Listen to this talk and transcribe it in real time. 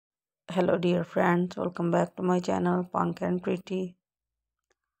Hello, dear friends. Welcome back to my channel, Punk and Pretty.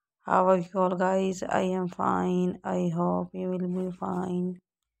 How are you all, guys? I am fine. I hope you will be fine,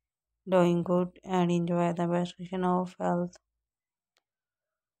 doing good, and enjoy the best version of health.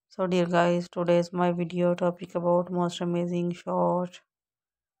 So, dear guys, today's my video topic about most amazing short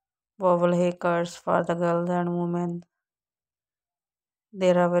bobble haircuts for the girls and women.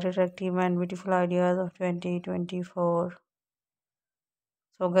 There are very attractive and beautiful ideas of 2024.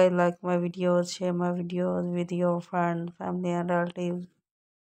 So, guys, like my videos, share my videos with your friends, family, and relatives.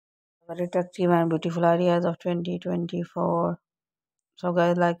 Very attractive and beautiful ideas of 2024. So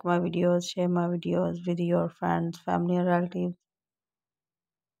guys, like my videos, share my videos with your friends, family and relatives.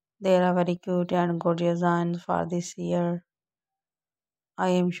 There are very cute and gorgeous designs for this year. I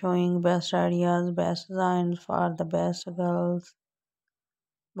am showing best ideas, best designs for the best girls.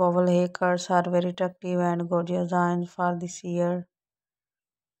 Bobble haircuts are very attractive and gorgeous designs for this year.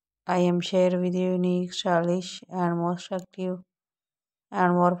 I am share with you unique, stylish and most attractive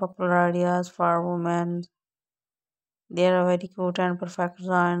and more popular ideas for women. There are very cute and perfect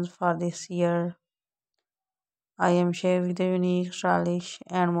designs for this year. I am share with the unique, stylish,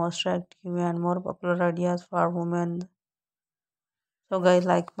 and most attractive and more popular ideas for women. So, guys,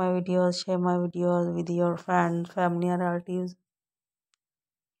 like my videos, share my videos with your friends, family, and relatives.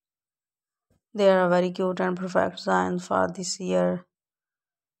 There are very cute and perfect designs for this year.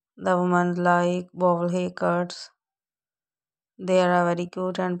 The women like bowl haircuts. There are very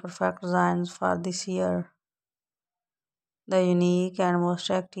cute and perfect designs for this year. The unique and most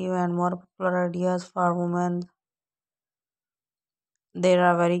attractive and more popular ideas for women. There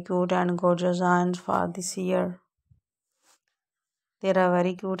are very cute and gorgeous designs for this year. There are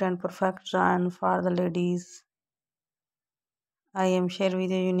very cute and perfect designs for the ladies. I am share with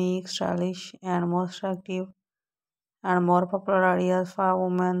you unique, stylish, and most attractive and more popular ideas for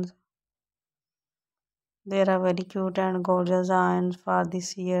women. There are very cute and gorgeous designs for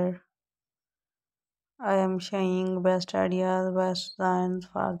this year. I am sharing best ideas, best designs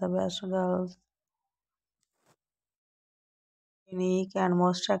for the best girls. Unique and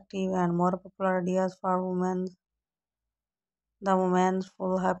most attractive and more popular ideas for women. The women's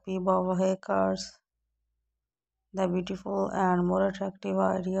full happy bob haircuts. The beautiful and more attractive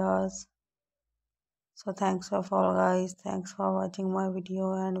ideas. So thanks for all guys. Thanks for watching my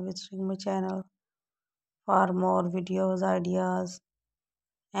video and visiting my channel for more videos, ideas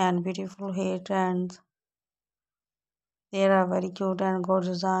and beautiful hair trends. There are very cute and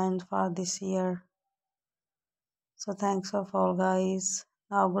gorgeous designs for this year. So thanks for all guys.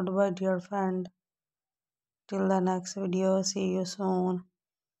 Now goodbye dear friend. Till the next video. See you soon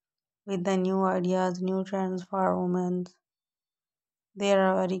with the new ideas, new trends for women. There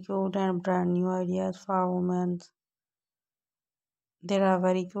are very cute and brand new ideas for women. There are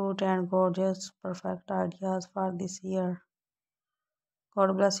very cute and gorgeous, perfect ideas for this year.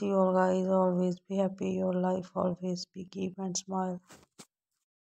 God bless you all guys. Always be happy. Your life always be keep and smile.